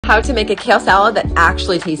how to make a kale salad that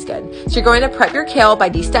actually tastes good. So you're going to prep your kale by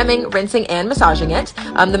destemming, rinsing, and massaging it.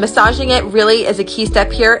 The massaging it really is a key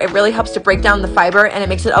step here. It really helps to break down the fiber and it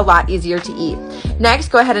makes it a lot easier to eat. Next,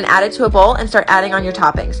 go ahead and add it to a bowl and start adding on your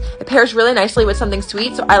toppings. It pairs really nicely with something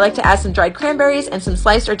sweet, so I like to add some dried cranberries and some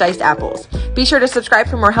sliced or diced apples. Be sure to subscribe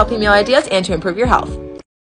for more healthy meal ideas and to improve your health.